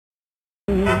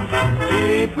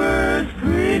Jeepers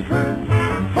creepers,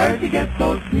 where'd you get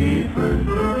those creepers?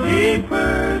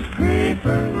 Jeepers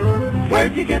creepers,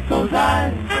 where'd you get those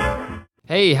eyes?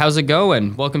 Hey, how's it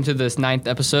going? Welcome to this 9th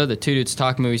episode of the Two Dudes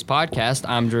Talk Movies podcast.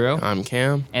 I'm Drew. I'm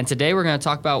Cam. And today we're going to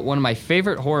talk about one of my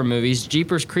favorite horror movies,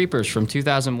 Jeepers Creepers from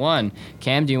 2001.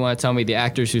 Cam, do you want to tell me the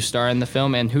actors who star in the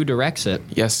film and who directs it?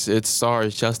 Yes, it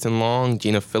stars Justin Long,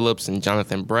 Gina Phillips, and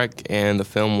Jonathan Breck, and the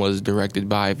film was directed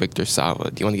by Victor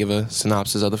Salva. Do you want to give a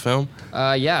synopsis of the film?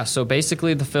 Yeah, so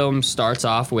basically the film starts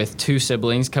off with two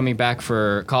siblings coming back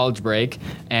for college break,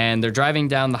 and they're driving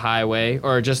down the highway,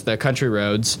 or just the country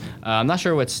roads. I'm not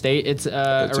sure what state it's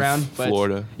around. But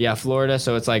Florida. Yeah, Florida,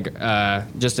 so it's like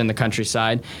just in the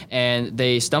countryside. And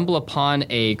they stumble upon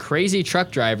a crazy truck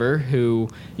driver who,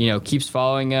 keeps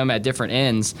following them at different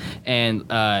ends. And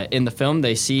in the film,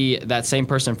 they see that same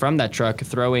person from that truck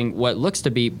throwing what looks to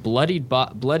be bloodied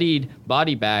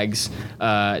body bags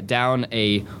down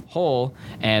a hole.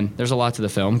 And there's a lot to the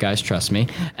film, guys, trust me.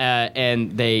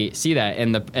 And they see that,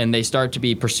 and they start to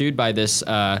be pursued by this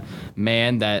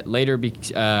man that later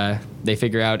they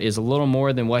figure out is a little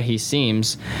more than what he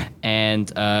seems.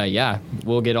 And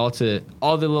we'll get all the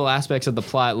little aspects of the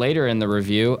plot later in the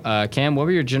review. Cam, what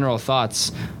were your general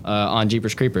thoughts on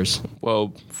Jeepers Creepers?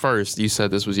 Well, first, you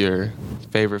said this was your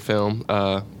favorite film,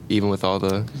 even with all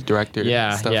the director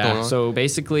stuff going on. So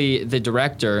basically, the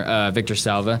director, Victor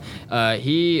Salva,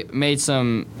 he made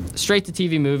some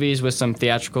straight-to-TV movies with some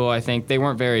theatrical, I think. They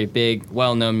weren't very big,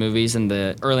 well-known movies in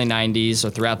the early 90s or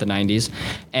throughout the 90s.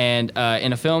 And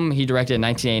in a film he directed in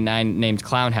 1989 named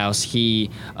Clown House,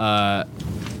 he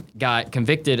got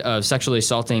convicted of sexually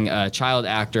assaulting a child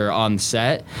actor on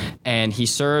set, and he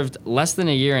served less than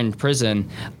a year in prison,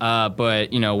 but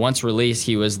once released,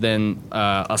 he was then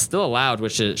still allowed,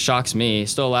 which shocks me,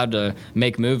 still allowed to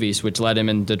make movies, which led him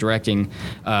into directing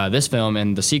this film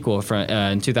and the sequel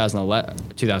in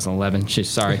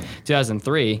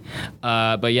 2003.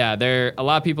 But yeah, a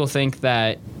lot of people think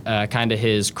that kind of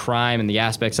his crime and the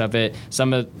aspects of it,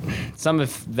 some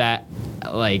of that,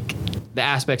 like the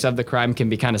aspects of the crime can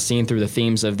be kind of seen through the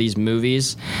themes of these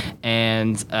movies.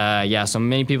 And so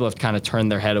many people have kind of turned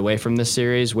their head away from this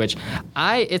series, which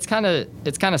it's kind of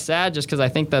sad, just because I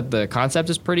think that the concept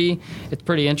is pretty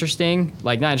interesting.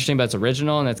 Like, not interesting, but it's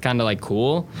original and it's kind of like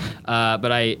cool.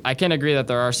 But I can agree that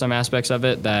there are some aspects of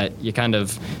it that you kind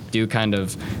of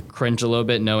cringe a little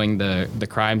bit knowing the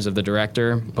crimes of the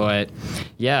director. But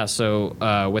yeah,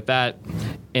 so with that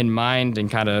in mind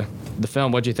and kind of the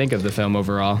film, what do you think of the film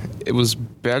overall? It was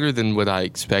better than what I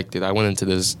expected. I went into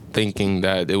this thinking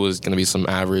that it was going to be some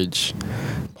average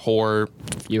horror.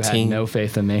 You had no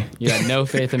faith in me. You had no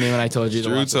faith in me when I told you to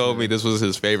watch Drew told me this was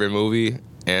his favorite movie.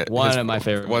 And one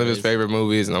of his favorite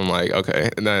movies, and I'm like, okay.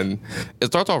 And then it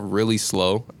starts off really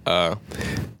slow, and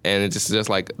it's just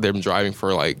like them driving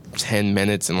for like 10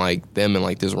 minutes and like them in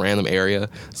like this random area.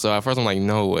 So at first I'm like,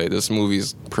 no way, this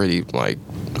movie's pretty like,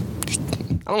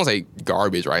 I don't want to say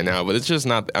garbage right now, but it's just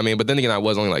not. I mean, but then again, I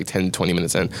was only like 10, 20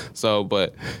 minutes in. So,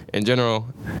 but in general,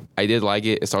 I did like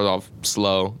it. It started off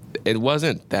slow. It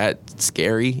wasn't that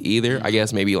scary either. I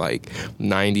guess maybe like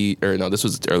 90, or no, this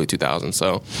was early 2000s.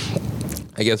 So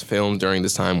I guess films during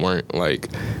this time weren't like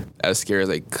as scary as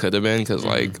they could have been, because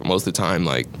like most of the time,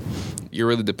 like you're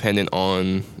really dependent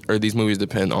on, or these movies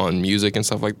depend on music and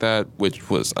stuff like that, which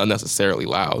was unnecessarily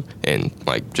loud and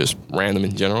like just random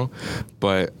in general.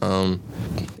 But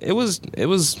it was.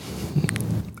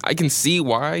 I can see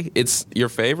why it's your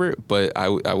favorite, but I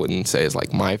wouldn't say it's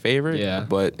like my favorite. Yeah.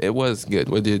 But it was good.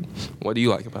 What do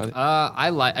you like about it?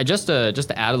 I just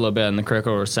to add a little bit on the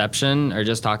critical reception, or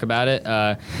just talk about it.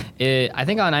 I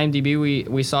think on IMDb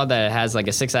we saw that it has like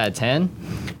a 6 out of 10,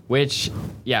 which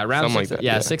around something 6, like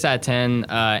that, 6 out of 10.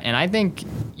 And I think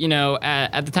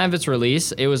at the time of its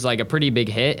release, it was like a pretty big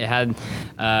hit. It had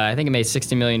I think it made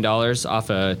 $60 million off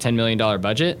a $10 million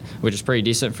budget, which is pretty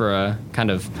decent for a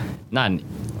kind of not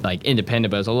like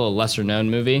independent, but it's a little lesser known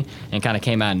movie, and kind of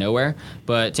came out of nowhere.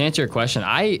 But to answer your question,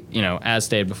 as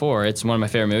stated before, it's one of my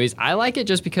favorite movies. I like it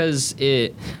just because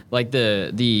it, like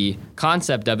the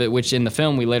concept of it, which in the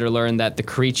film we later learn that the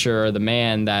creature, or the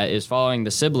man that is following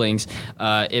the siblings,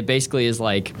 it basically is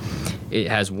like, it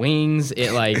has wings.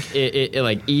 It like it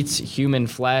like eats human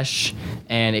flesh,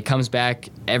 and it comes back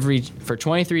for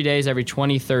 23 days every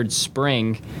 23rd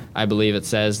spring. I believe it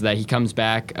says that he comes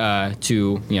back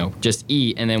to just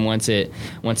eat, and then once it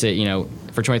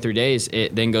for 23 days,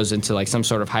 it then goes into like some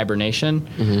sort of hibernation,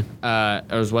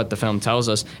 is what the film tells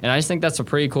us. And I just think that's a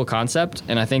pretty cool concept,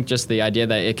 and I think just the idea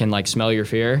that it can like smell your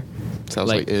fear. Sounds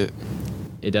like it.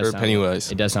 it does Or sound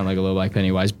Pennywise. It does sound like a little like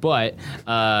Pennywise, but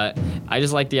I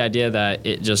just like the idea that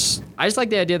I just like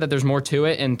the idea that there's more to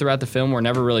it, and throughout the film we're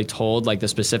never really told like the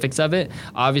specifics of it.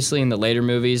 Obviously in the later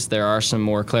movies there are some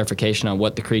more clarification on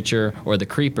what the creature, or the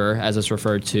creeper as it's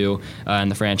referred to in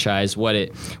the franchise, what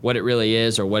it really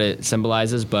is or what it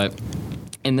symbolizes, but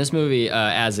in this movie,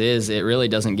 as is, it really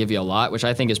doesn't give you a lot, which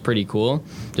I think is pretty cool,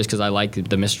 just because I like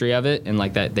the mystery of it and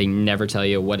like that they never tell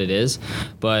you what it is.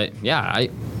 But yeah, I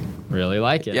really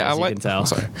like it. Yeah, as you can tell. I'm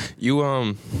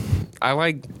sorry. I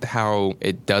like how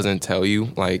it doesn't tell you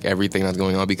like everything that's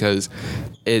going on, because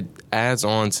it adds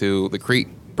on to the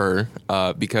creeper.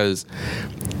 Because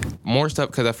more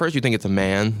stuff, because at first you think it's a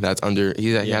man that's under,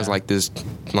 he has like this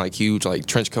like huge like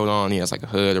trench coat on, he has like a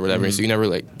hood or whatever, so you never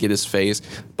like get his face.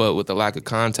 But with the lack of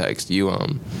context, you I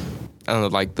don't know,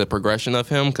 like the progression of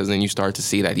him, because then you start to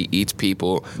see that he eats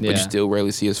people, but you still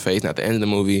rarely see his face. And at the end of the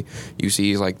movie, you see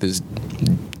he's like this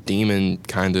demon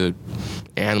kind of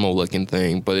animal looking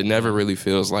thing, but it never really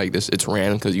feels like this. It's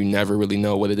random because you never really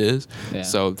know what it is. Yeah.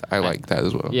 So I like that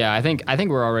as well. Yeah, I think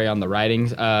we're already on the writing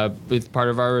with part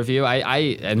of our review.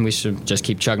 And we should just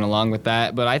keep chugging along with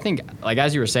that. But I think, like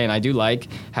as you were saying, I do like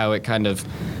how it kind of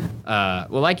well,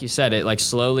 like you said, it like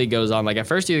slowly goes on. Like at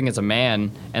first you think it's a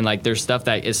man, and like there's stuff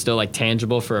that is still like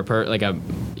tangible for like a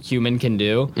human can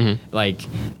do. Like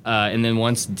and then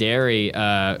once Derry,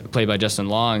 played by Justin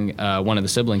Long, one of the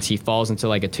siblings, he falls into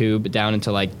like a tube down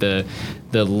into like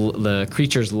the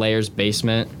creature's lair's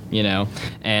basement, you know,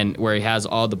 and where he has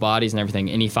all the bodies and everything,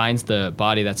 and he finds the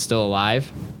body that's still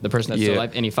alive, the person that's still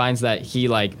alive, and he finds that he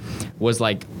like was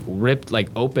like ripped like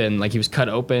open, like he was cut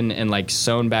open and like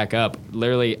sewn back up,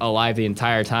 literally alive the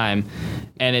entire time.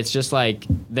 And it's just like,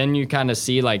 then you kind of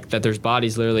see like that there's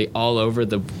bodies literally all over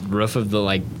the roof of the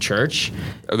like church.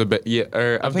 I think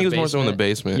it was more so in the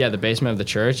basement. Yeah, the basement of the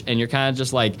church. And you're kind of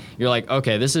just like, you're like,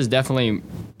 okay, this is definitely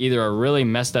either a really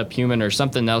messed up human or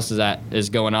something else that is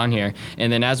going on here.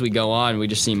 And then as we go on, we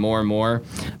just see more and more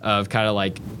of kind of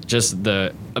like just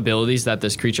the abilities that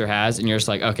this creature has. And you're just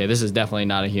like, okay, this is definitely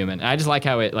not a human. And I just like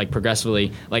how it like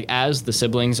progressively, like as the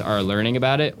siblings are learning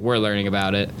about it, we're learning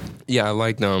about it. Yeah, I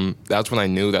liked that's when I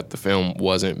knew that the film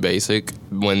wasn't basic,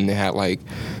 when they had like,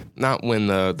 not when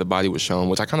the body was shown,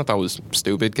 which I kind of thought was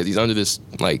stupid, because he's under this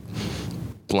like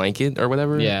blanket or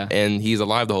whatever, and he's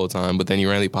alive the whole time, but then he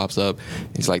randomly pops up,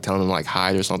 he's like telling them like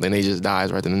hide or something, and he just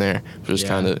dies right then and there, which is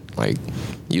kind of like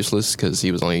useless because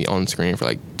he was only on screen for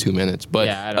like 2 minutes. But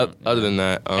other than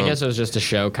that, I guess it was just to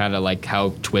show kind of like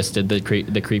how twisted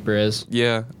the creeper is.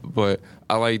 Yeah, but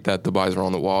I like that the bodies were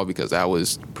on the wall, because that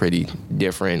was pretty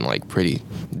different, like pretty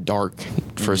dark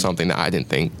for something that I didn't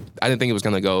think it was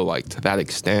gonna go like to that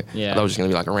extent. Yeah, I thought it was just gonna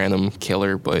be like a random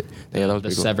killer, but yeah, that was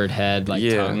the severed head, like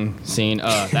tongue scene.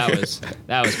 Oh, that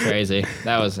was crazy.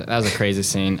 That was a crazy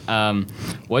scene.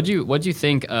 What'd you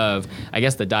think of, I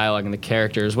guess, the dialogue and the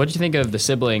characters? What'd you think of the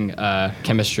sibling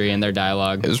chemistry and their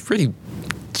dialogue? It was pretty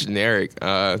generic.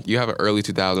 You have an early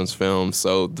 2000s film,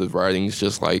 so the writing's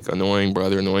just like annoying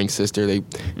brother, annoying sister. They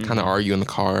kind of argue in the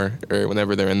car or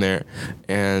whenever they're in there,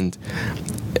 and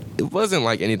it wasn't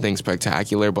like anything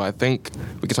spectacular, but I think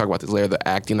we can talk about this later. The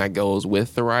acting that goes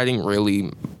with the writing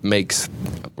really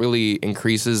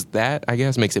increases that, I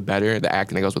guess, makes it better, the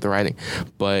acting that goes with the writing.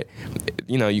 But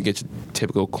you know, you get your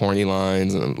typical corny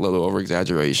lines and a little over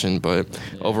exaggeration, but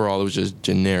overall it was just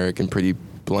generic and pretty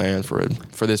bland for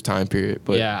this time period.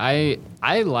 But yeah,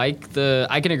 I like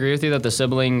I can agree with you that the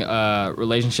sibling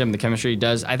relationship and the chemistry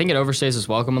does, I think it overstays its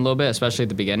welcome a little bit, especially at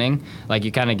the beginning. Like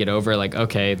you kind of get over like,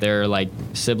 okay, they're like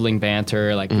sibling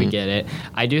banter, like we get it.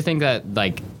 I do think that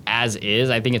like as is,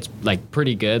 I think it's like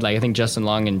pretty good. Like I think Justin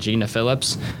Long and Gina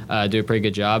Phillips do a pretty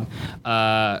good job.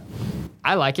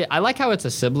 I like it. I like how it's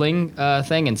a sibling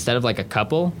thing instead of like a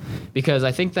couple, because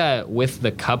I think that with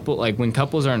the couple, like when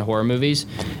couples are in horror movies,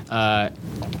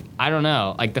 I don't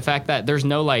know, like the fact that there's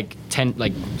no like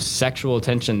sexual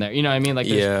tension there, you know what I mean? Like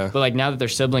but like now that they're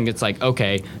siblings, it's like,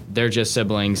 okay, they're just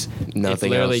siblings. Nothing it's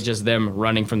literally else. just them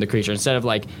running from the creature instead of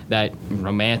like that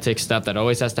romantic stuff that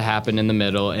always has to happen in the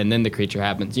middle and then the creature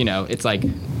happens. You know, it's like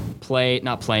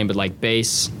not plain, but like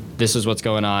base. This is what's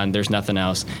going on. There's nothing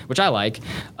else, which I like.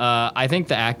 I think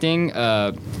the acting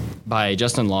by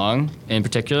Justin Long in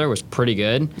particular was pretty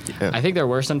good. Yeah. I think there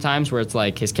were some times where it's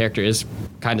like his character is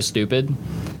kind of stupid.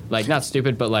 Like, not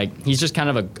stupid, but like he's just kind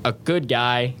of a good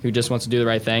guy who just wants to do the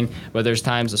right thing. But there's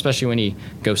times, especially when he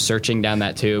goes searching down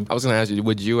that tube. I was going to ask you,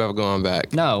 would you have gone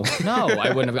back? No,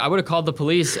 I wouldn't have. I would have called the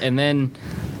police and then,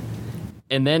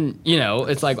 you know,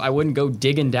 it's like I wouldn't go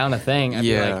digging down a thing. I'd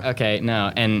be like, okay,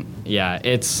 no. And yeah,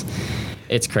 it's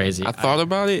It's crazy. I thought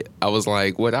about it. I was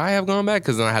like, would I have gone back?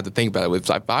 Because then I had to think about it.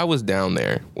 If I was down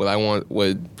there, would I want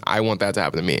that to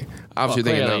happen to me? Obviously,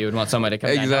 clearly thinking, you would want somebody to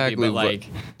come exactly, back and help you, but like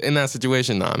in that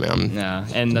situation, nah, man. yeah.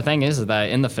 And the thing is that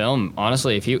in the film,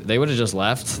 honestly, if they would have just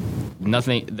left,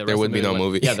 nothing. There would be no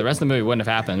movie. Yeah, the rest of the movie wouldn't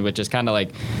have happened, which is kind of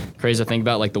like crazy to think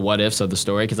about, like the what ifs of the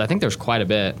story, because I think there's quite a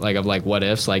bit like of like what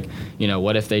ifs, like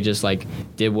what if they just like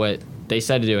did what they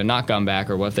said to do and not come back,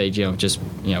 or what if they just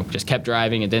kept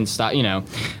driving and didn't stop,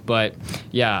 But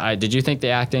yeah, did you think the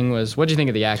acting was? What did you think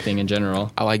of the acting in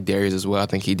general? I like Darius as well. I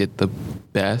think he did the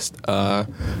best.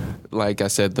 Like I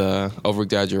said, the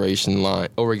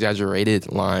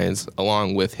over-exaggerated lines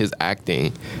along with his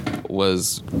acting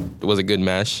was a good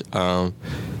mesh.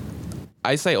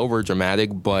 I say over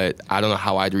dramatic, but I don't know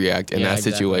how I'd react in that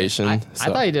situation. I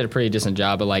thought he did a pretty decent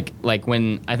job, but like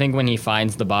when he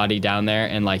finds the body down there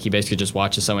and like he basically just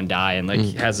watches someone die and like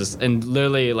he has this and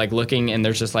literally like looking and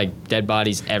there's just like dead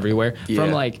bodies everywhere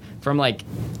from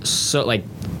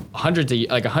hundreds of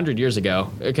 100 years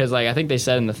ago, because like I think they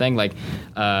said in the thing like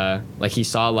he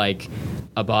saw like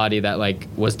a body that like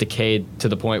was decayed to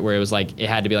the point where it was like it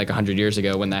had to be like 100 years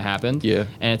ago when that happened. Yeah.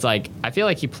 And it's like I feel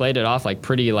like he played it off like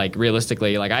pretty like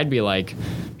realistically. Like I'd be like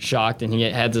shocked and he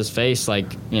had his face like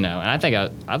and I think I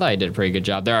thought he did a pretty good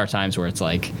job. There are times where it's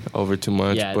like over too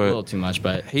much. Yeah, but a little too much,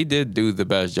 but he did do the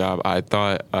best job. I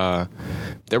thought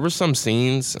there were some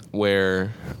scenes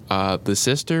where the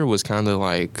sister was kind of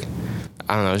like,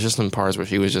 I don't know, it's just some parts where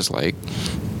she was just like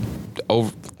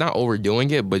not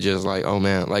overdoing it, but just like, oh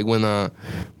man, like when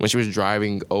she was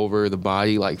driving over the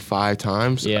body like 5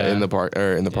 times in the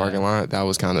parking lot, that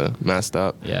was kind of messed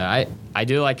up. Yeah, I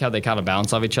do like how they kind of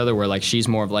bounce off each other, where like she's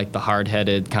more of like the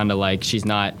hard-headed kind of like she's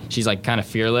like kind of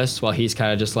fearless, while he's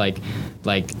kind of just like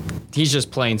he's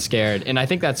just plain scared. And I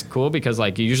think that's cool because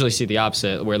like you usually see the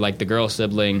opposite, where like the girl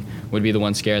sibling would be the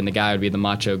one scared and the guy would be the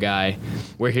macho guy,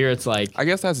 where here it's like, I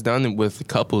guess that's done with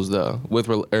couples though, with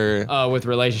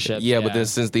relationships. Yeah, but then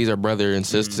since these are brother and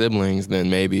sister siblings, then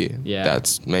maybe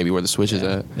that's maybe where the switch is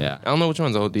at. Yeah, I don't know which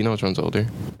one's older. Do you know which one's older?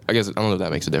 I guess I don't know if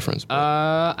that makes a difference.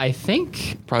 I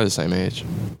think probably the same age.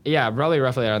 Yeah, probably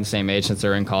roughly around the same age since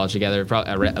they're in college together,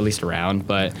 probably at least around.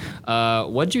 But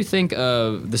what'd you think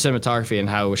of the cinematography and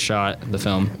how it was shot, the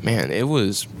film? Man, it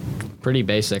was pretty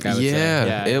basic, I would say.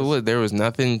 Yeah, it was. There was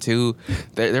nothing to.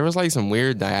 There was like some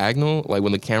weird diagonal, like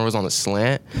when the camera was on a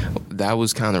slant. That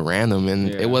was kind of random, and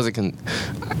it wasn't.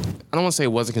 I don't want to say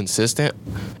it wasn't consistent.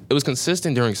 It was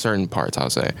consistent during certain parts, I'll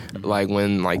say. Like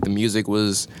when like the music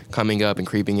was coming up and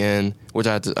creeping in, which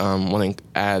I want to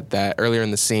add that earlier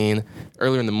in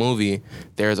the movie,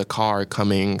 there's a car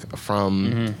coming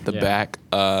from the back.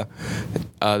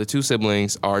 The 2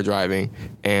 siblings are driving,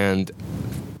 and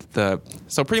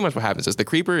so pretty much what happens is the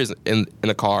creeper is in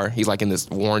a car. He's like in this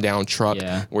worn down truck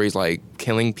where he's like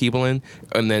killing people in,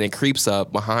 and then it creeps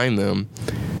up behind them,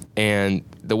 and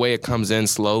the way it comes in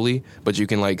slowly, but you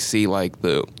can like see like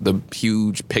the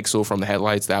huge pixel from the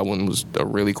headlights. That one was a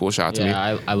really cool shot to me.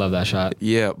 Yeah, I love that shot.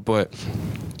 Yeah, but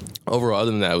overall,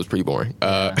 other than that, it was pretty boring.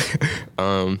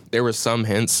 There were some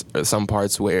hints, or some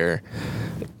parts where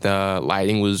the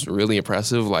lighting was really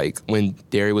impressive, like when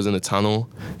Derry was in the tunnel,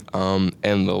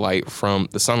 and the light from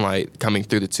the sunlight coming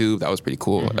through the tube. That was pretty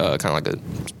cool. Kind of like a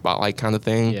spotlight kind of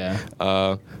thing. Yeah.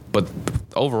 But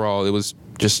overall, it was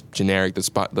just generic.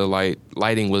 The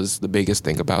lighting was the biggest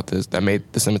thing about this that made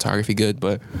the cinematography good.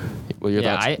 But what are your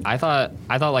thoughts? I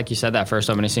thought like you said, that first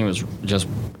opening scene was just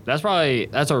that's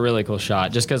a really cool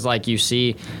shot, just because like you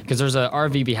see, because there's an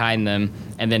RV behind them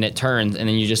and then it turns and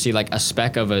then you just see like a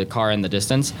speck of a car in the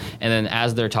distance, and then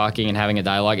as they're talking and having a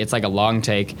dialogue, it's like a long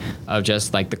take of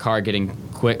just like the car getting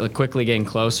quickly getting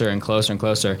closer and closer and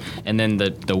closer, and then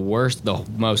the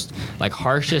most like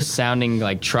harshest sounding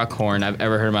like truck horn I've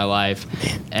ever heard in my life.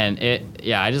 And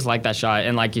I just like that shot.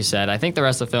 And like you said, I think the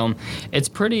rest of the film, it's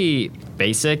pretty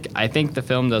basic. I think the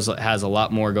film has a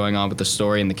lot more going on with the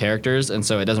story and the characters, and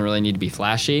so it doesn't really need to be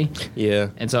flashy. Yeah.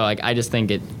 And so like I just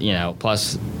think it,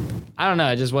 plus I don't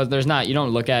know, it just was, there's not, you don't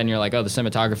look at it and you're like, oh, the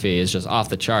cinematography is just off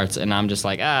the charts, and I'm just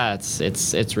like,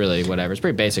 it's really whatever. It's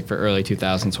pretty basic for early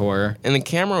 2000s horror. And the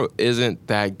camera isn't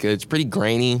that good. It's pretty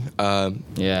grainy.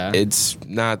 It's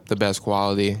not the best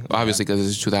quality, obviously, because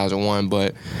it's 2001,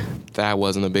 but that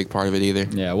wasn't a big part of it either.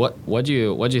 Yeah. What'd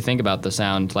you think about the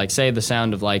sound? Like, say the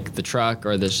sound of like the truck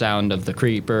or the sound of the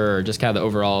creeper, or just kind of the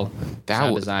overall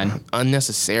sound design?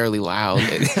 Unnecessarily loud.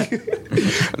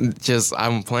 Just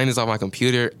I'm playing this on my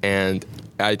computer, and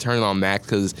I turned it on max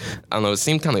because I don't know. It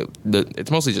seemed kind of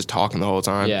it's mostly just talking the whole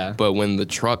time. Yeah. But when the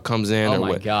truck comes in, Oh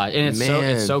my god! And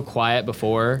it's so quiet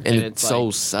before, and it's so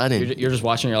like, sudden. You're just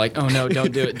watching. You're like, oh no,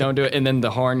 don't do it, don't do it. And then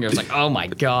the horn. You're just like, oh my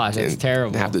god, that's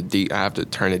terrible. I have to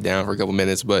turn it down for a couple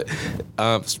minutes. But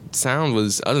sound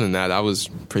was other than that. That was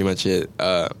pretty much it.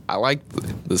 I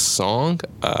liked the song,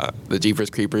 the Jeepers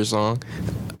Creepers song.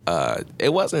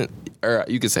 It wasn't, or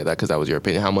you could say that because that was your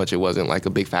opinion. How much it wasn't like a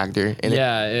big factor in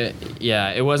it.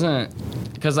 It wasn't.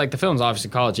 Because like the film's obviously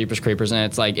called Jeepers Creepers, and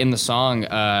it's like in the song,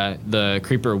 the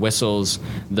creeper whistles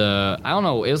I don't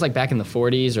know, it was like back in the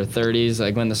 40s or 30s,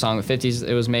 like when the song, the 50s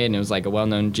it was made, and it was like a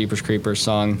well-known Jeepers Creepers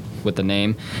song with the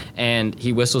name, and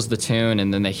he whistles the tune,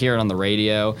 and then they hear it on the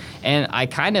radio, and I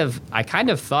kind of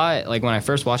thought, like when I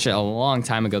first watched it a long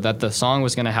time ago, that the song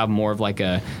was gonna have more of like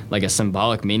a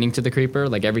symbolic meaning to the creeper,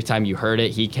 like every time you heard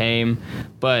it, he came,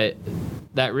 but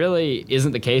that really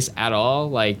isn't the case at all.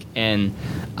 Like, and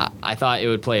I thought it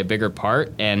would play a bigger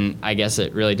part, and I guess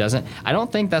it really doesn't. I don't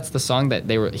think that's the song that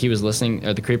he was listening,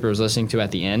 or the creeper was listening to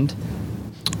at the end.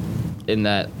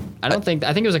 I think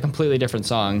it was a completely different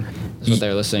song. Is what they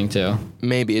were listening to.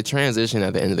 Maybe it transitioned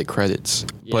at the end of the credits,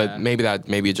 but maybe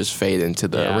it just faded into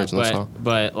the original song.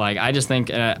 But like, I just think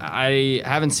I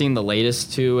haven't seen the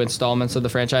latest 2 installments of the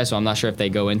franchise, so I'm not sure if they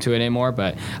go into it anymore.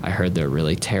 But I heard they're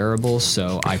really terrible,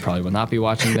 so I probably will not be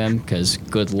watching them because,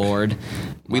 good lord.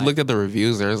 We looked at the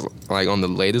reviews. There's like on the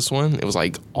latest one, it was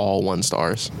like all 1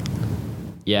 stars.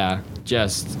 Yeah,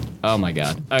 just oh my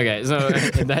god. Okay, so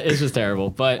that is just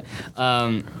terrible. But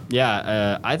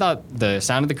I thought the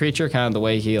sound of the creature, kind of the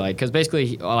way he because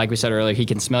basically, like we said earlier, he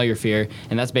can smell your fear,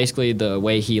 and that's basically the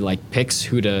way he picks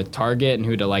who to target and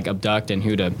who to abduct and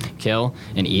who to kill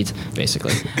and eat,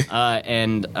 basically.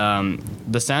 And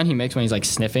the sound he makes when he's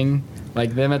sniffing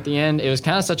them at the end, it was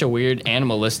kind of such a weird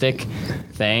animalistic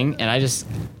thing, and I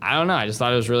don't know, I just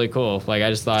thought it was really cool. I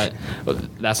just thought, well,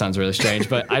 that sounds really strange,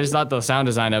 but I just thought the sound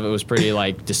design of it was pretty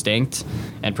distinct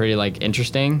and pretty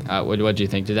interesting. What did you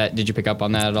think? Did you pick up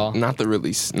on that at all? Not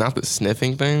the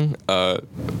sniffing thing.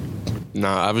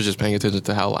 Nah, I was just paying attention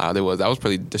to how loud it was. That was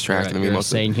pretty distracting to me. You're a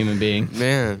sane human being,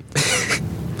 man.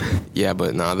 Yeah,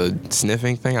 but the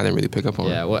sniffing thing I didn't really pick up on.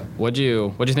 Yeah, what'd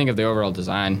you think of the overall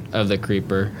design of the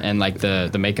creeper and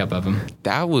the makeup of him?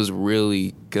 That was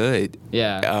really good.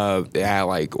 Yeah. It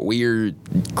had weird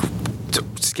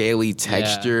scaly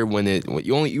texture when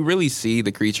you really see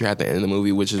the creature at the end of the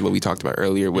movie, which is what we talked about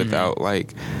earlier, without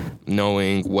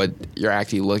knowing what you're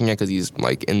actually looking at because he's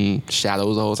in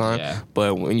shadows the whole time. Yeah.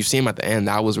 But when you see him at the end,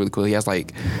 that was really cool. He has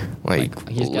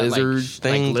he's lizard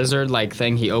thing, lizard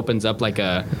thing. He opens up like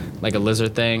a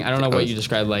lizard thing. I don't know what you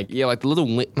described the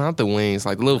little not the wings,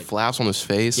 the little flaps on his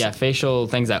face. Yeah, facial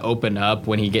things that open up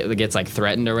when he gets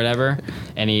threatened or whatever,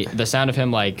 and the sound of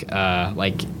him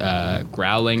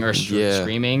growling or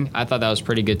screaming. I thought that was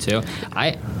pretty good too.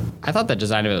 I thought the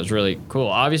design of it was really cool.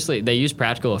 Obviously, they used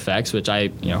practical effects, which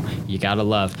you gotta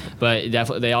love. But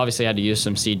definitely, they obviously had to use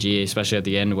some CG, especially at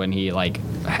the end when he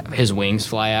his wings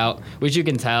fly out, which you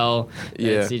can tell.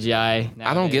 Yeah. CGI. Nowadays.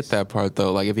 I don't get that part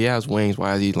though. If he has wings,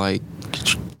 why is he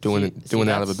doing it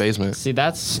out of a basement? See,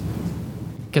 that's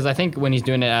because I think when he's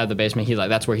doing it out of the basement, he's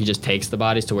that's where he just takes the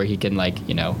bodies to where he can eat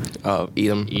them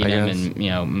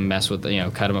and mess with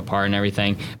cut them apart and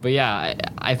everything. But yeah,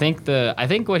 I think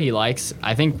what he likes.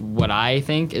 What I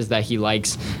think is that he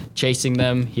likes chasing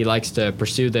them. He likes to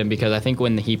pursue them because I think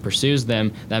when he pursues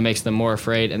them, that makes them more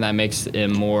afraid and that makes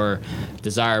him more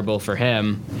desirable for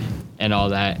him and all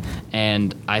that.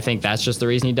 And I think that's just the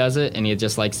reason he does it. And he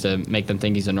just likes to make them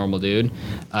think he's a normal dude.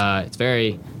 It's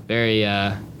very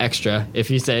extra, if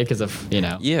you say, because of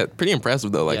Yeah, pretty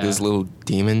impressive though. This little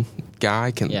demon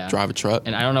guy can drive a truck,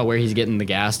 and I don't know where he's getting the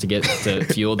gas to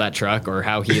fuel that truck or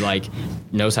how he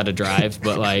knows how to drive,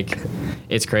 but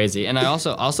it's crazy. And I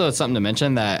also it's something to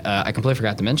mention that I completely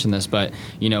forgot to mention this, but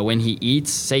when he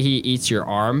eats your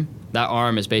arm. That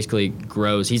arm is basically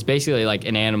grows. He's basically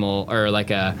an animal or a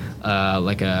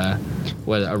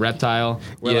reptile.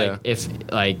 Where if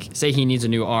say he needs a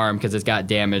new arm because it's got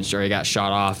damaged or it got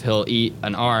shot off, he'll eat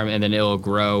an arm and then it'll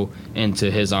grow into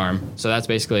his arm. So that's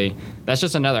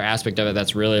just another aspect of it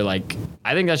that's really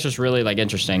I think that's just really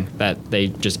interesting that they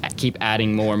just keep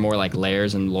adding more and more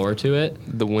layers and lore to it.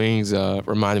 The wings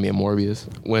reminded me of Morbius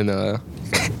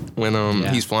when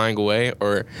he's flying away,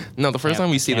 or no, the first time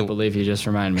we see I can't believe you just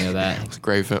reminded me of that. It's a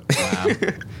great film. Wow.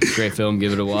 Great film,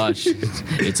 give it a watch.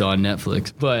 It's on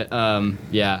Netflix. But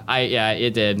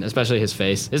it did, especially his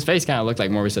face. His face kind of looked like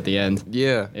Morbius at the end.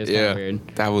 Yeah. It was kind of weird.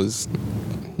 That was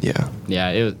Yeah,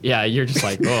 it was, yeah, you're just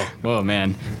like, whoa,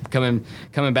 man, coming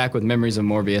back with memories of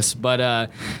Morbius. But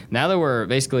now that we're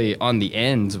basically on the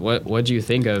end, what do you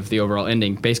think of the overall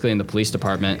ending? Basically, in the police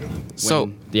department.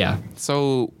 So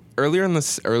earlier in the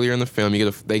film,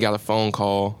 they got a phone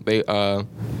call. The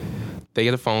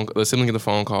sibling get a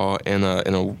phone call in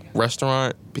a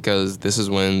restaurant because this is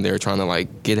when they're trying to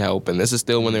like get help, and this is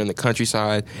still when they're in the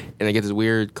countryside, and they get this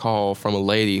weird call from a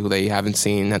lady who they haven't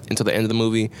seen until the end of the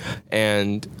movie,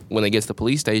 and when they get to the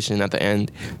police station at the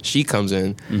end, she comes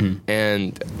in,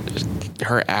 and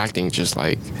her acting just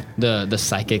like the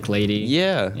psychic lady.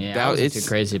 Yeah, I wasn't too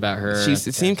crazy about her. It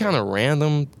seemed kind of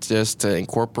random just to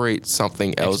incorporate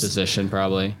something else. Exposition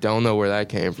probably. Don't know where that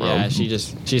came from. Yeah, she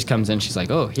just comes in. She's like,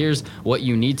 oh, here's what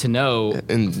you need to know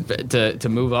to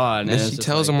move on. And she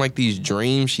tells him like these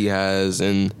dreams she has,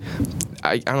 and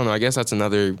I don't know. I guess that's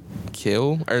another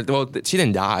kill. Or well, she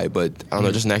didn't die, but I don't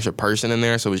know, just an extra person in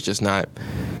there. So it's just not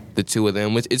the two of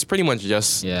them. Which it's pretty much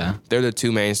just they're the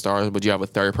two main stars, but you have a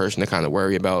third person to kind of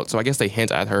worry about. So I guess they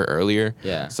hint at her earlier.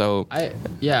 Yeah. So I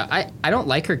don't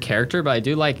like her character, but I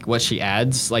do like what she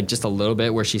adds, like just a little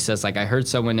bit, where she says like, I heard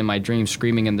someone in my dream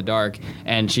screaming in the dark,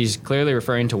 and she's clearly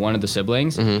referring to one of the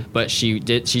siblings, but she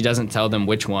doesn't tell them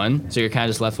which one. So you're kind of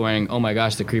just left wondering, oh my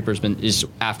gosh, the creeper's is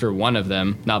after one of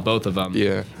them, not both of them.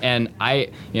 Yeah. And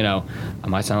I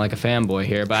might sound like a fanboy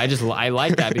here, but I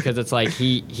like that because it's like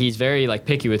he's very like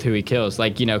picky with who he kills,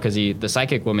 like, because the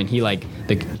psychic woman, he like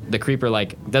the creeper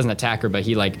like doesn't attack her, but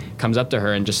he like comes up to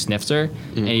her and just sniffs her,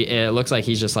 and it looks like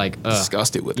he's just like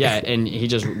disgusted with her. Yeah, and he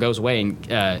just goes away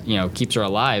and keeps her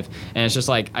alive, and it's just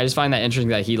like I just find that interesting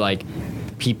that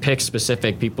he picks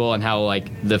specific people and how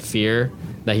like the fear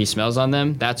that he smells on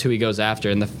them, that's who he goes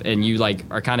after, and you like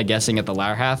are kind of guessing at the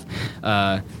latter half,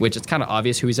 which it's kind of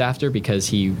obvious who he's after because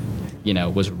he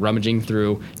was rummaging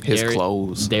through his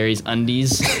clothes, Derry's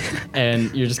undies,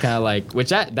 and you're just kind of like, which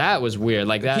that was weird,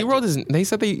 like that. They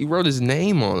said he wrote his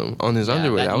name on his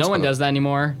underwear. No one does that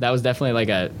anymore. That was definitely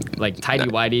like tidy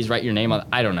whities, write your name on.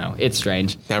 I don't know, it's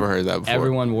strange. Never heard that before.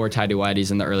 Everyone wore tidy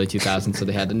whities in the early 2000s, so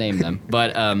they had to name them.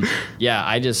 But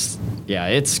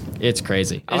it's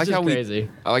crazy. Crazy.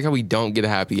 I like how we don't get a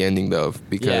happy ending though,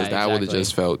 because that would have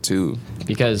just felt too.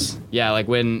 Because like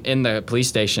when in the police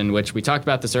station, which we talked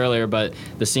about this earlier, but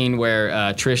the scene where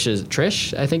Trish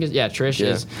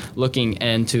is looking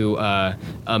into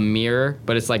a mirror,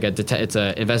 but it's like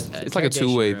it's like a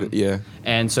two-way room. Yeah.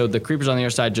 And so the creeper's on the other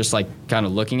side, just like kind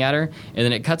of looking at her, and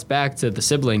then it cuts back to the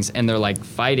siblings, and they're like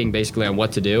fighting basically on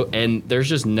what to do, and there's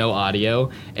just no audio,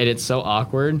 and it's so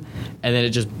awkward, and then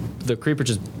the creeper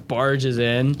just barges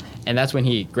in, and that's when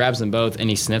he grabs them both and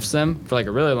he sniffs them for like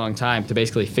a really long time to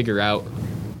basically figure out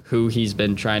who he's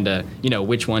been trying to,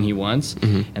 which one he wants.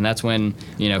 And that's when,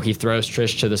 he throws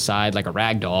Trish to the side like a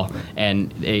rag doll,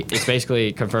 and it's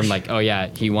basically confirmed like, oh yeah,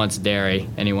 he wants Derry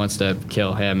and he wants to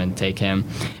kill him and take him.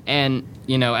 And,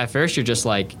 at first you're just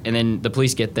like, and then the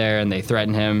police get there and they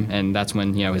threaten him, and that's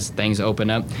when, his things open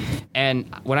up.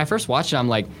 And when I first watched it, I'm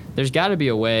like, there's got to be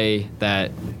a way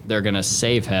that they're going to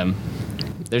save him.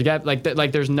 There's got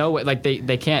there's no way, like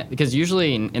they can't, because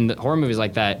usually in the horror movies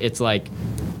like that, it's like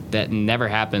that never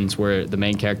happens, where the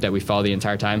main character that we follow the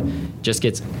entire time just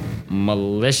gets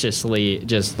maliciously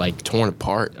just like torn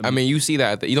apart. I mean, you see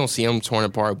that you don't see him torn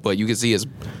apart, but you can see his.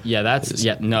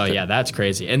 That's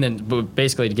crazy. And then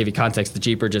basically to give you context, the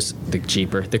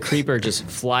creeper just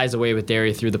flies away with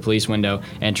Derry through the police window,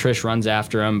 and Trish runs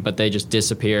after him, but they just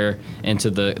disappear into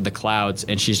the clouds,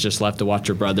 and she's just left to watch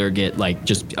her brother get like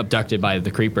just abducted by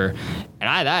the creeper.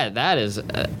 And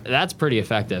that's pretty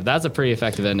effective. That's a pretty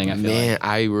effective ending, I feel like.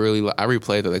 I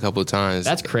replayed it a couple of times.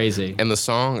 That's crazy. And the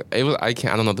song, I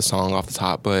don't know the song off the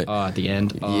top, but at the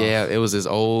end. Yeah, it was this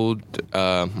old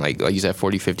like you said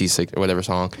 40, 50, 60 or whatever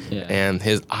song. Yeah. And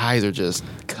his eyes are just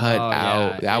cut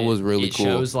out. That was really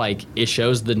cool. It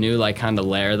shows the new like kind of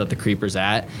lair that the creeper's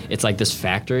at. It's like this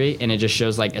factory, and it just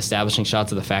shows like establishing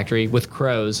shots of the factory with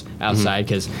crows outside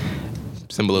because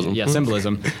symbolism. Yeah,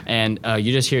 symbolism. And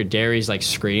you just hear Derry's like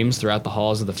screams throughout the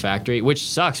halls of the factory, which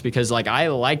sucks because like I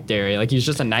like Derry. Like he was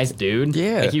just a nice dude.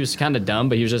 Yeah. Like he was kind of dumb,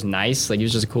 but he was just nice. Like he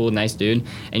was just a cool, nice dude.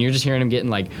 And you're just hearing him getting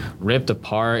like ripped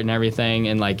apart and everything.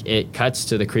 And like it cuts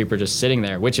to the creeper just sitting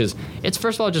there, it's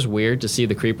first of all just weird to see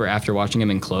the creeper after watching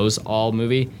him in clothes all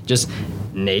movie, just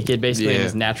naked basically in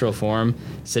his natural form,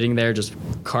 sitting there just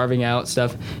carving out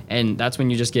stuff. And that's when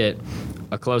you just get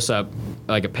a close-up,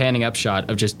 like a panning up shot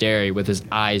of just Derry with his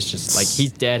eyes just like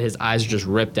he's dead. His eyes are just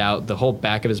ripped out. The whole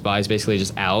back of his body is basically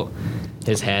just out.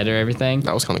 His head or everything.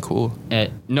 That was kind of cool.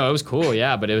 No, it was cool,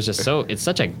 yeah, but it was just it's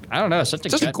such a, I don't know, such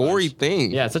a gory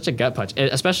thing. Yeah, it's such a gut punch,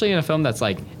 especially in a film that's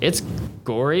like, it's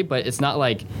gory, but it's not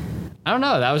like, I don't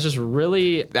know. That was just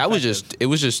really. It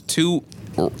was just too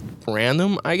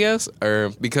random, I guess,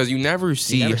 or because you never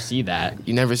see that.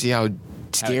 You never see how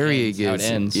scary it gets. How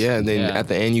it ends. Yeah, and then at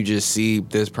the end you just see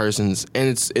this person's, and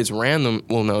it's random.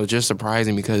 Well, no, it's just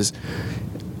surprising because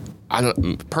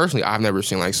personally, I've never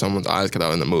seen like someone's eyes cut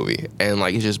out in the movie, and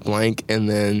like it's just blank, and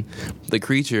then the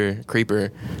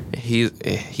creeper,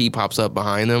 he pops up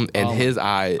behind him, and his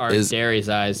eye is Derry's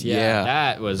eyes.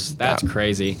 Yeah, that's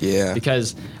crazy. Yeah,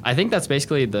 because I think that's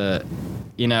basically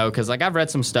because like I've read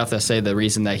some stuff that say the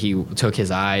reason that he took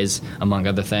his eyes, among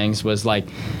other things, was like.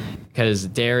 Because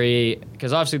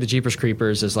obviously the Jeepers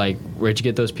Creepers is like, where'd you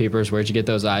get those peepers? Where'd you get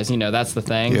those eyes? That's the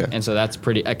thing. Yeah. And so that's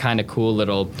a kind of cool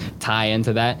little tie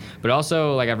into that. But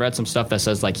also, like, I've read some stuff that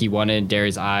says, like, he wanted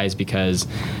Derry's eyes because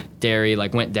Derry,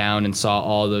 like, went down and saw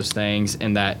all those things,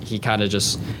 and that he kind of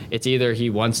just, it's either he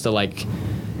wants to, like,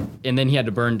 and then he had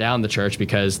to burn down the church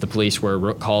because the police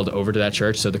were called over to that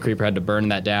church. So the creeper had to burn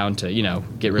that down to,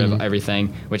 get rid of everything,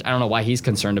 which I don't know why he's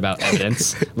concerned about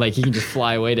evidence. Like, he can just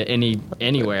fly away to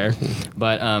anywhere.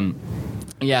 But,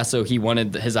 so he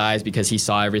wanted his eyes because he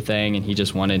saw everything, and he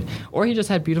just wanted, or he just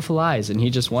had beautiful eyes and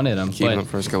he just wanted them. Keep them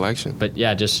for his collection. But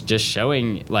yeah, just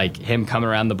showing like him coming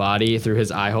around the body through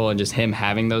his eye hole and just him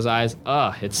having those eyes.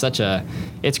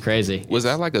 It's crazy. Was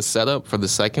that like a setup for the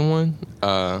second one?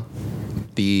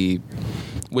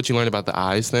 What you learned about the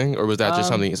eyes thing, or was that just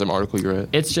some article you read?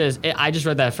 I just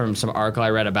read that from some article I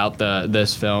read about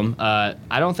this film. I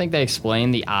don't think they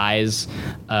explained the eyes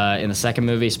in the second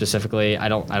movie specifically. I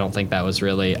don't think that was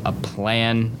really a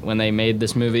plan when they made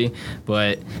this movie.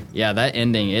 But yeah, that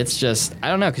ending, it's just, I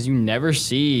don't know, because you never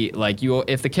see, like,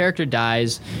 if the character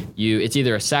dies, it's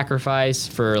either a sacrifice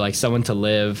for like someone to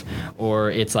live, or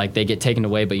it's like they get taken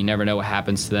away, but you never know what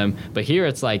happens to them. But here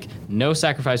it's like no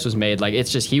sacrifice was made. Like,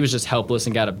 it's just he was just helpless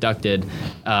and got abducted,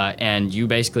 and you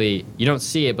don't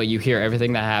see it, but you hear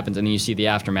everything that happens, and then you see the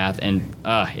aftermath, and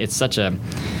it's such a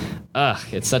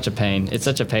pain. It's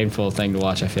such a painful thing to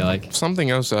watch, I feel like. Something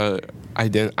else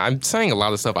I'm saying a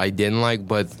lot of stuff I didn't like,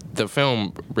 but the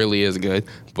film really is good.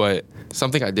 But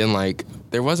something I didn't like,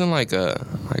 there wasn't like a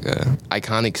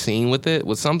iconic scene with it.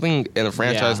 With something in a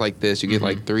franchise like this, you get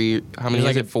like three. How many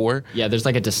is it? 4? Yeah, there's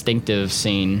like a distinctive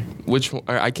scene. Which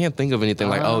I can't think of anything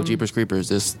like Jeepers Creepers.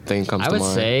 This thing comes to mind. I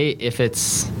would say if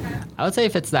it's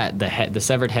that the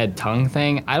severed head tongue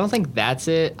thing. I don't think that's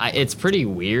it. It's pretty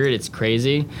weird. It's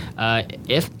crazy.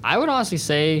 If I would honestly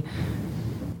say.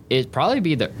 It'd probably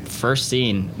be the first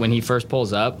scene when he first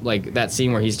pulls up, like that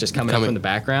scene where he's just coming up from the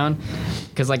background.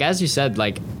 Because, like, as you said,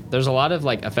 like, there's a lot of,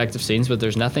 like, effective scenes, but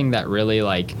there's nothing that really,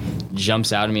 like,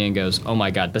 jumps out at me and goes, oh,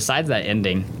 my God. Besides that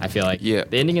ending, I feel like. Yeah.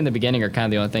 The ending and the beginning are kind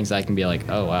of the only things that I can be like,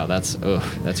 oh, wow, that's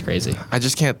crazy. I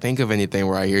just can't think of anything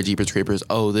where I hear Jeepers Creepers,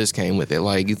 oh, this came with it.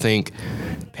 Like, you think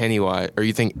Pennywise, or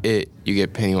you think you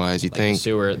get Pennywise. You like think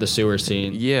the sewer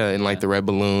scene. Yeah, and like the red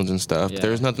balloons and stuff. Yeah.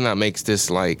 There's nothing that makes this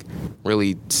like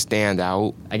really stand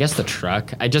out. I guess the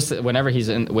truck. Whenever he's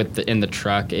in the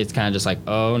truck, it's kind of just like,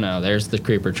 oh no, there's the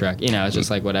creeper truck. It's just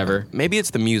like whatever. Maybe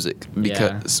it's the music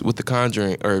because with The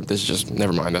Conjuring, or this is just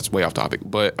never mind. That's way off topic.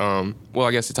 But well,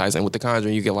 I guess it ties in with The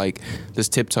Conjuring. You get like this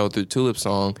Tiptoe Through Tulip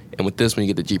song, and with this one you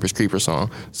get the Jeepers Creeper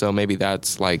song. So maybe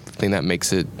that's like the thing that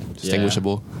makes it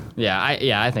distinguishable.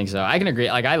 Yeah, I think so. I can agree.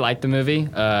 Like, I like the movie.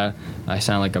 I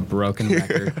sound like a broken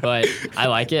record, but I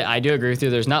like it. I do agree with you.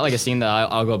 There's not like a scene that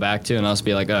I'll go back to and I'll just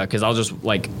be like, because I'll just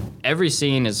like every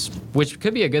scene is, which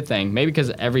could be a good thing, maybe because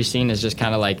every scene is just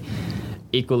kind of like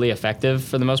equally effective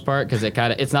for the most part, because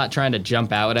it's not trying to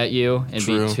jump out at you and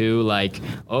be too like,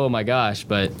 oh my gosh.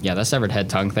 But yeah, that severed head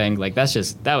tongue thing, like that was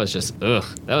just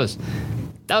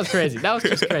that was crazy. That was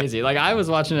just crazy. Like, I was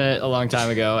watching it a long time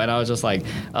ago, and I was just like,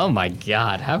 "Oh my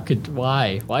God,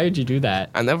 why did you do that?"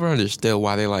 I never understood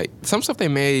why they like some stuff they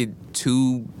made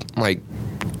too like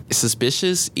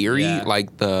suspicious, eerie. Yeah. Like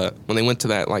when they went to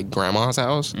that like grandma's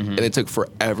house, and it took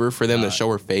forever for them to show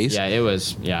her face. Yeah, it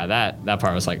was. Yeah, that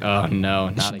part was like, oh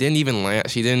no. She didn't even land.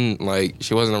 She didn't like.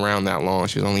 She wasn't around that long.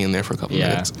 She was only in there for a couple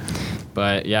minutes.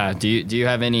 But yeah, do you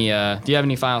have any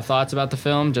final thoughts about the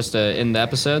film just in the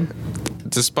episode?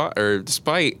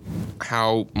 Despite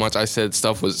how much I said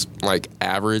stuff was like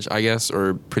average, I guess,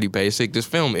 or pretty basic, this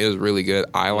film is really good.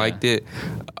 I liked it.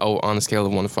 Oh, on a scale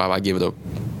of 1 to 5, I'd give it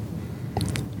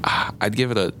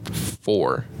a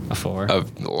 4. A 4? A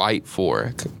light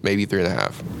 4, maybe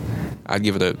 3.5. I'd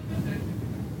give it a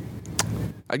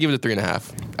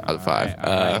 3.5 out of 5. All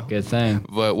right. Good thing.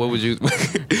 But what would you?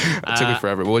 It took me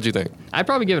forever. But what'd you think? I'd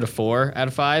probably give it a 4 out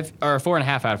of 5, or a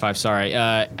 4.5 out of 5. Sorry,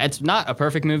 it's not a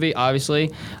perfect movie,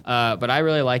 obviously, but I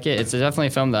really like it. It's definitely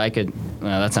a film that I could.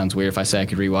 That sounds weird if I say I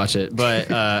could rewatch it,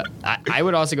 but I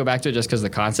would also go back to it just because the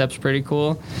concept's pretty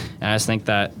cool, and I just think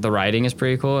that the writing is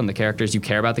pretty cool, and the characters, you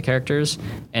care about the characters,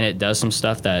 and it does some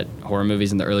stuff that horror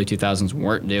movies in the early 2000s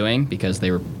weren't doing because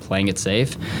they were playing it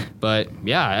safe. But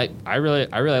yeah, I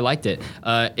really liked it.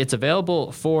 It's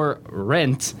available for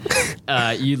rent.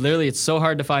 It's so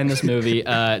hard to find this movie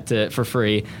for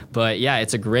free. But yeah,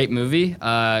 it's a great movie.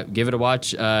 Give it a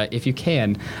watch if you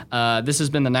can. This has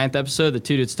been the 9th episode of the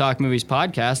Two Dudes Talk Movies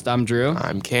podcast. I'm Drew.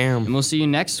 I'm Cam. And we'll see you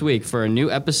next week for a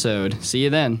new episode. See you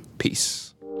then. Peace.